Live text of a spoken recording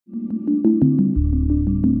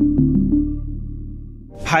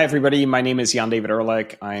Hi, everybody. My name is Yanda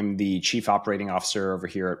Erlich. I'm the Chief Operating Officer over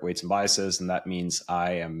here at Weights and Biases, and that means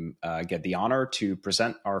I get the honor to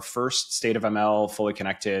present our first State of ML fully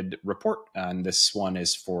connected report. And this one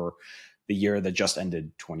is for the year that just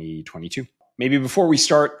ended, 2022. Maybe before we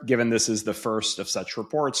start, given this is the first of such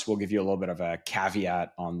reports, we'll give you a little bit of a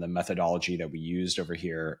caveat on the methodology that we used over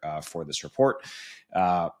here for this report.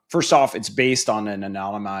 First off, it's based on an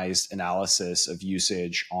anonymized analysis of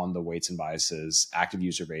usage on the Weights and Biases active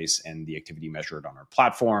user base and the activity measured on our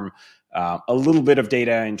platform. A little bit of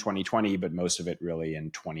data in 2020, but most of it really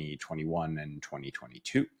in 2021 and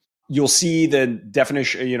 2022. You'll see the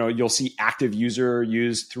definition, you'll see active user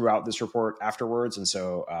used throughout this report afterwards. And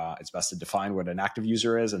so it's best to define what an active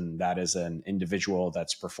user is. And that is an individual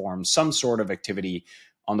that's performed some sort of activity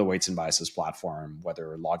on the Weights and Biases platform,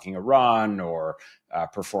 whether logging a run or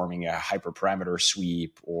performing a hyperparameter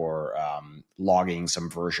sweep or logging some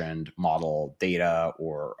versioned model data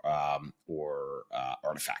or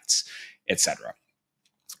artifacts, etc.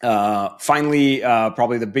 Finally,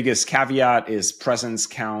 probably the biggest caveat is presence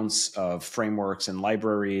counts of frameworks and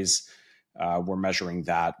libraries. We're measuring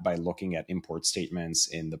that by looking at import statements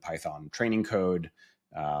in the Python training code.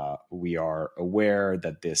 We are aware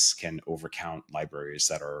that this can overcount libraries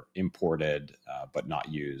that are imported but not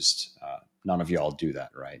used. None of y'all do that,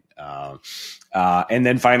 right? And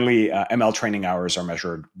then finally, ML training hours are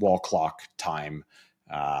measured wall clock time,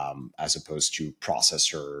 as opposed to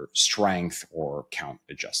processor strength or count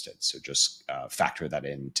adjusted. So just factor that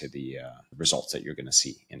into the results that you're going to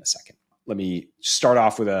see in a second. Let me start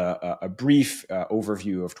off with a brief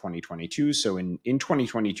overview of 2022. So in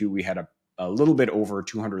 2022, we had a little bit over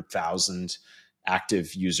 200,000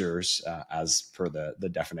 active users, as per the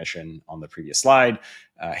definition on the previous slide,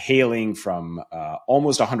 hailing from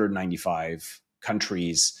almost 195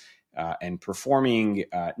 countries, and performing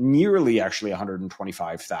nearly actually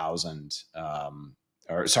 125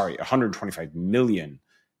 million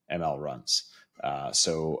ML runs.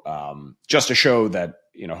 So just to show that,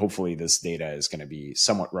 hopefully this data is going to be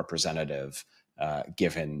somewhat representative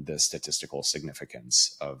given the statistical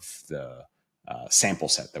significance of the sample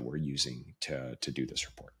set that we're using to do this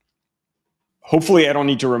report. Hopefully I don't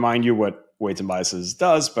need to remind you what Weights and Biases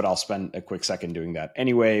does, but I'll spend a quick second doing that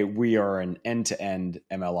anyway. We are an end-to-end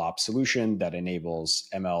MLOps solution that enables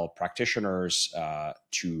ML practitioners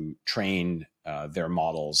to train their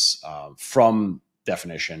models from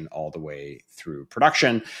definition all the way through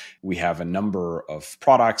production. We have a number of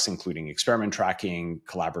products, including experiment tracking,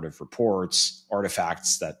 collaborative reports,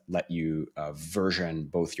 artifacts that let you version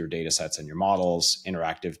both your data sets and your models,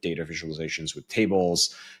 interactive data visualizations with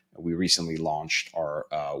tables. We recently launched our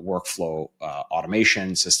workflow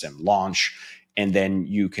automation system launch, and then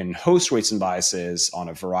you can host Weights and Biases on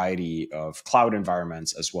a variety of cloud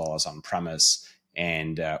environments as well as on-premise.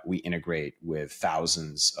 And we integrate with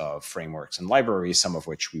thousands of frameworks and libraries, some of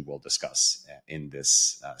which we will discuss in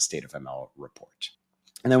this State of ML report.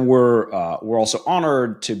 And then we're also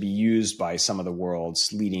honored to be used by some of the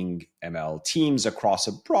world's leading ML teams across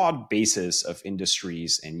a broad basis of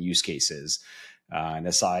industries and use cases. And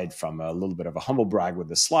aside from a little bit of a humble brag with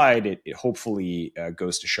this slide, it hopefully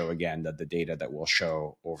goes to show again that the data that we'll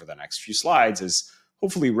show over the next few slides is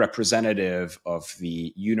hopefully representative of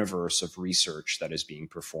the universe of research that is being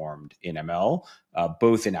performed in ML,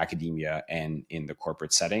 both in academia and in the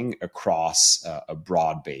corporate setting across a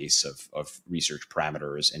broad base of research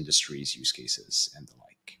parameters, industries, use cases, and the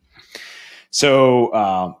like.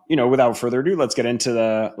 So, without further ado, let's get into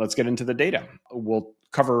the data. We'll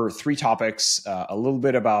cover three topics: a little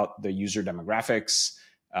bit about the user demographics,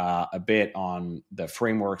 a bit on the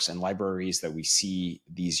frameworks and libraries that we see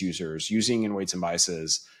these users using in Weights and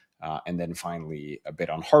Biases, and then finally a bit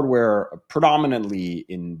on hardware, predominantly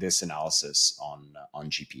in this analysis on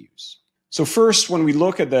GPUs. So first, when we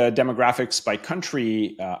look at the demographics by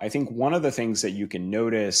country, I think one of the things that you can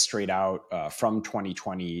notice straight out from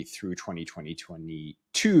 2020 through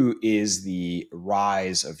 2022 is the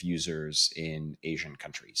rise of users in Asian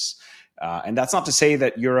countries. And that's not to say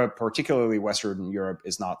that Europe, particularly Western Europe,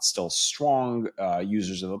 is not still strong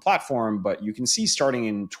users of the platform, but you can see starting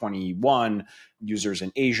in 21, users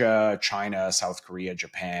in Asia, China, South Korea,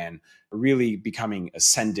 Japan, really becoming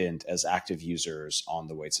ascendant as active users on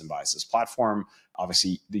the Weights and Biases platform.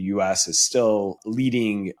 Obviously, the US is still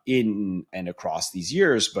leading in and across these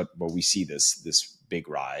years, but we see this big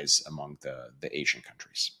rise among the Asian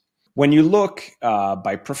countries. When you look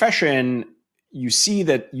by profession, you see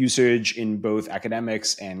that usage in both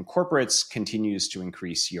academics and corporates continues to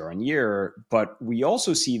increase year on year, but we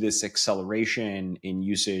also see this acceleration in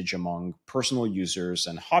usage among personal users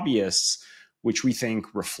and hobbyists, which we think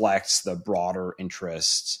reflects the broader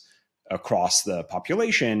interest across the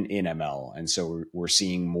population in ML. And so we're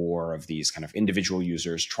seeing more of these kind of individual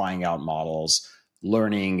users trying out models,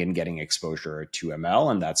 learning and getting exposure to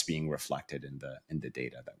ML, and that's being reflected in the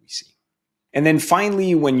data that we see. And then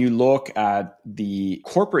finally, when you look at the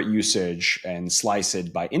corporate usage and slice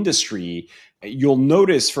it by industry, you'll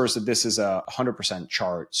notice first that this is a 100%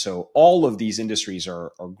 chart. So all of these industries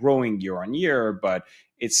are growing year on year, but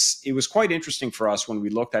it was quite interesting for us when we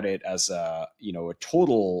looked at it as a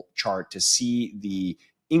total chart to see the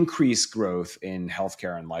increased growth in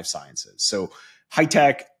healthcare and life sciences. So high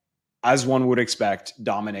tech, as one would expect,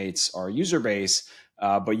 dominates our user base.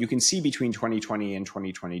 But you can see between 2020 and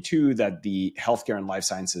 2022 that the healthcare and life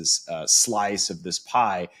sciences slice of this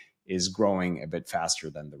pie is growing a bit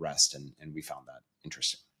faster than the rest. And we found that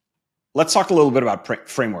interesting. Let's talk a little bit about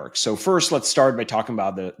frameworks. So first, let's start by talking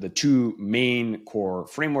about the two main core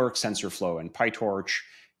frameworks, TensorFlow and PyTorch.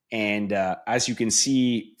 And as you can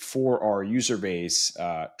see, for our user base,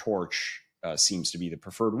 Torch seems to be the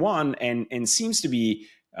preferred one and seems to be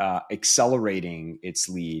accelerating its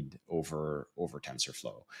lead over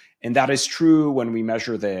TensorFlow. And that is true when we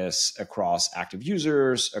measure this across active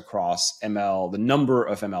users, across ML, the number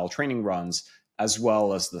of ML training runs, as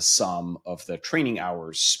well as the sum of the training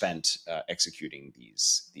hours spent executing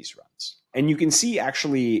these runs. And you can see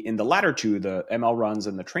actually in the latter two, the ML runs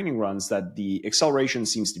and the training runs, that the acceleration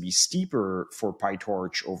seems to be steeper for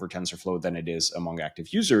PyTorch over TensorFlow than it is among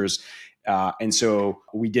active users. And so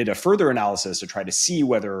we did a further analysis to try to see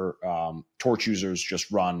whether Torch users just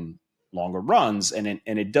run longer runs. And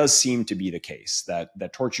it does seem to be the case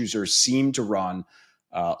that Torch users seem to run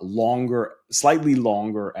slightly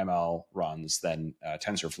longer ML runs than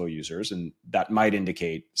TensorFlow users. And that might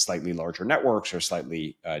indicate slightly larger networks or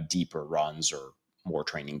slightly deeper runs or more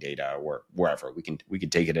training data or wherever. We can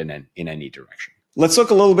take it in any direction. Let's look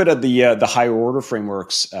a little bit at the higher order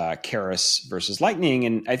frameworks, Keras versus Lightning.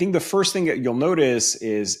 And I think the first thing that you'll notice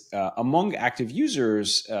is among active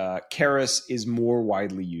users, Keras is more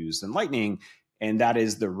widely used than Lightning. And that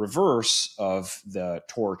is the reverse of the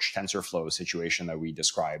Torch TensorFlow situation that we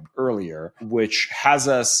described earlier, which has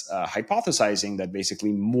us hypothesizing that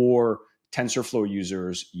basically more TensorFlow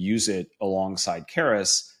users use it alongside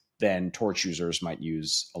Keras than Torch users might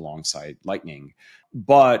use alongside Lightning.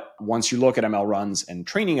 But once you look at ML runs and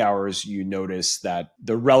training hours, you notice that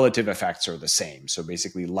the relative effects are the same. So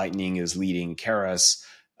basically, Lightning is leading Keras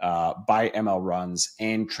by ML runs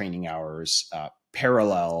and training hours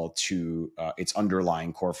parallel to its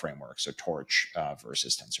underlying core framework, so Torch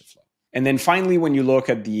versus TensorFlow. And then finally, when you look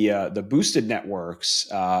at the boosted networks,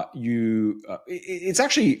 it's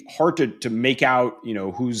actually hard to make out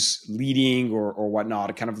who's leading or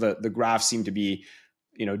whatnot. Kind of the graphs seem to be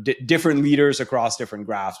different leaders across different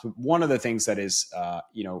graphs. But one of the things that is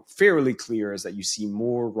fairly clear is that you see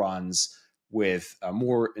more runs with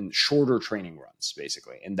more and shorter training runs,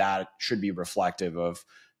 basically, and that should be reflective of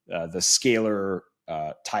the scalar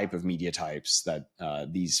type of media types that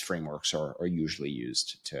these frameworks are usually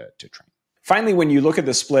used to train. Finally, when you look at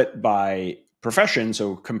the split by profession,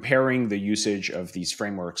 so comparing the usage of these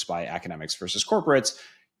frameworks by academics versus corporates,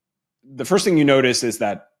 the first thing you notice is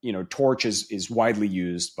that Torch is widely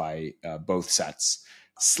used by both sets.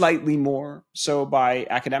 Slightly more so by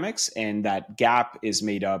academics, and that gap is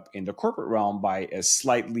made up in the corporate realm by a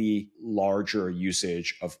slightly larger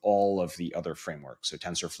usage of all of the other frameworks. So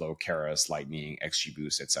TensorFlow, Keras, Lightning,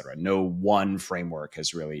 XGBoost, et cetera. No one framework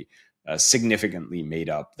has really significantly made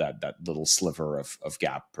up that little sliver of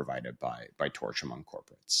gap provided by Torch among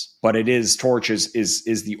corporates. But Torch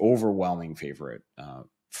is the overwhelming favorite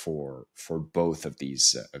for both of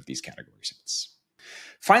these category sets.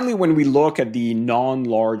 Finally, when we look at the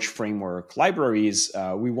non-large framework libraries,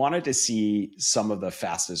 we wanted to see some of the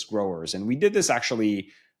fastest growers. And we did this actually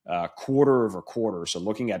quarter over quarter. So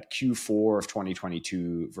looking at Q4 of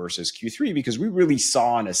 2022 versus Q3, because we really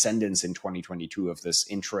saw an ascendance in 2022 of this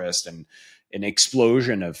interest and an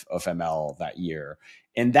explosion of ML that year.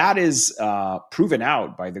 And that is proven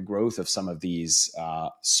out by the growth of some of these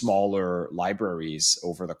smaller libraries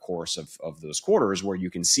over the course of those quarters, where you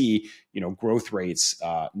can see growth rates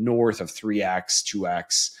north of 3x,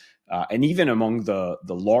 2x. And even among the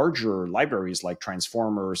larger libraries like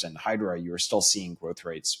Transformers and Hydra, you're still seeing growth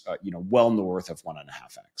rates well north of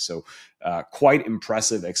 1.5x. So quite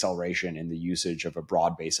impressive acceleration in the usage of a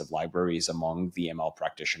broad base of libraries among the ML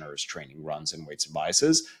practitioners training runs and weights and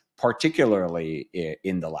biases, particularly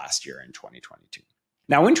in the last year in 2022.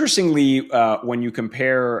 Now, interestingly, when you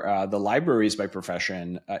compare the libraries by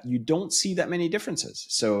profession, you don't see that many differences.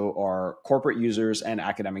 So our corporate users and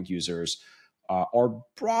academic users are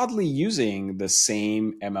broadly using the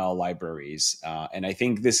same ML libraries. And I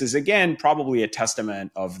think this is, again, probably a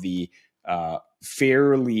testament of the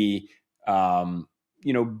fairly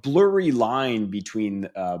blurry line between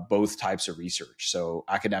both types of research. So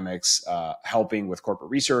academics helping with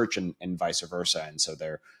corporate research and vice versa. And so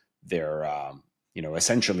they're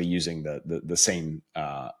essentially using the same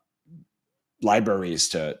libraries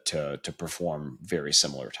to perform very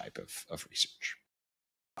similar type of research.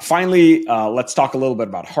 Finally, let's talk a little bit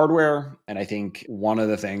about hardware. And I think one of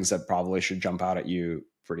the things that probably should jump out at you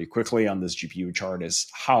pretty quickly on this GPU chart is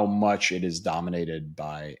how much it is dominated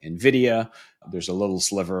by NVIDIA. There's a little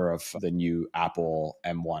sliver of the new Apple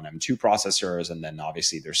M1, M2 processors. And then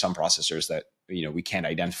obviously there's some processors that we can't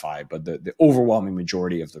identify, but the overwhelming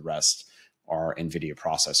majority of the rest are NVIDIA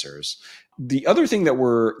processors. The other thing that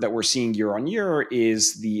we're seeing year on year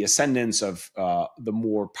is the ascendance of the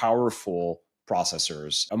more powerful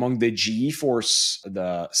processors. Among the GeForce,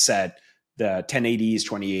 the 1080s,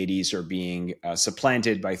 2080s are being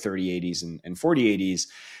supplanted by 3080s and 4080s.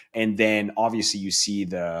 And then obviously you see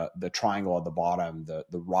the triangle at the bottom, the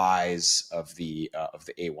rise of the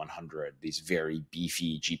A100, these very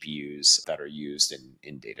beefy GPUs that are used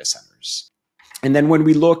in data centers. And then when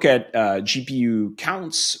we look at GPU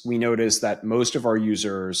counts, we notice that most of our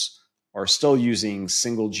users are still using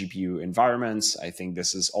single GPU environments. I think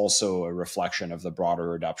this is also a reflection of the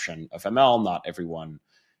broader adoption of ML. Not everyone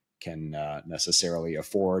can necessarily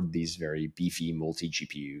afford these very beefy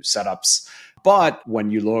multi-GPU setups. But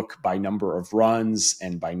when you look by number of runs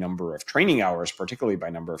and by number of training hours, particularly by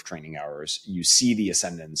number of training hours, you see the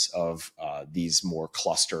ascendance of these more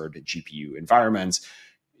clustered GPU environments,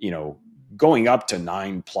 going up to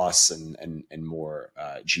 9+ and more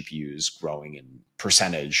GPUs growing in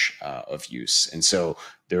percentage of use. And so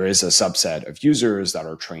there is a subset of users that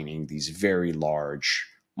are training these very large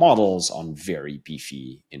models on very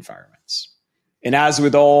beefy environments. And as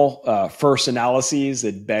with all first analyses,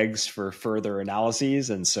 it begs for further analyses.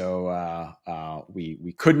 And so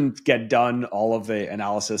we couldn't get done all of the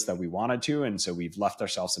analysis that we wanted to. And so we've left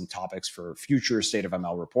ourselves some topics for future State of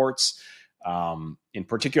ML reports. In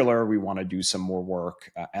particular, we want to do some more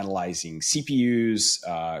work analyzing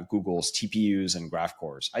CPUs, Google's TPUs, and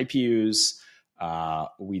GraphCore's IPUs.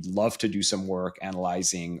 We'd love to do some work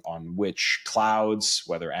analyzing on which clouds,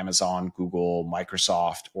 whether Amazon, Google,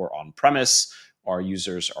 Microsoft, or on-premise, our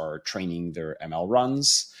users are training their ML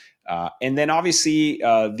runs. And then obviously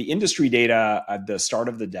the industry data at the start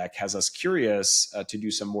of the deck has us curious to do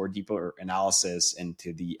some more deeper analysis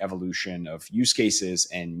into the evolution of use cases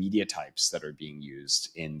and media types that are being used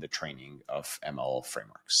in the training of ML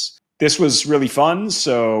frameworks. This was really fun,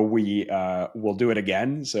 so we will do it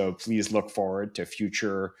again. So please look forward to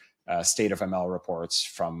future State of ML reports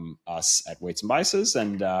from us at Weights and Biases.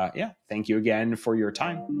 And thank you again for your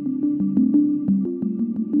time.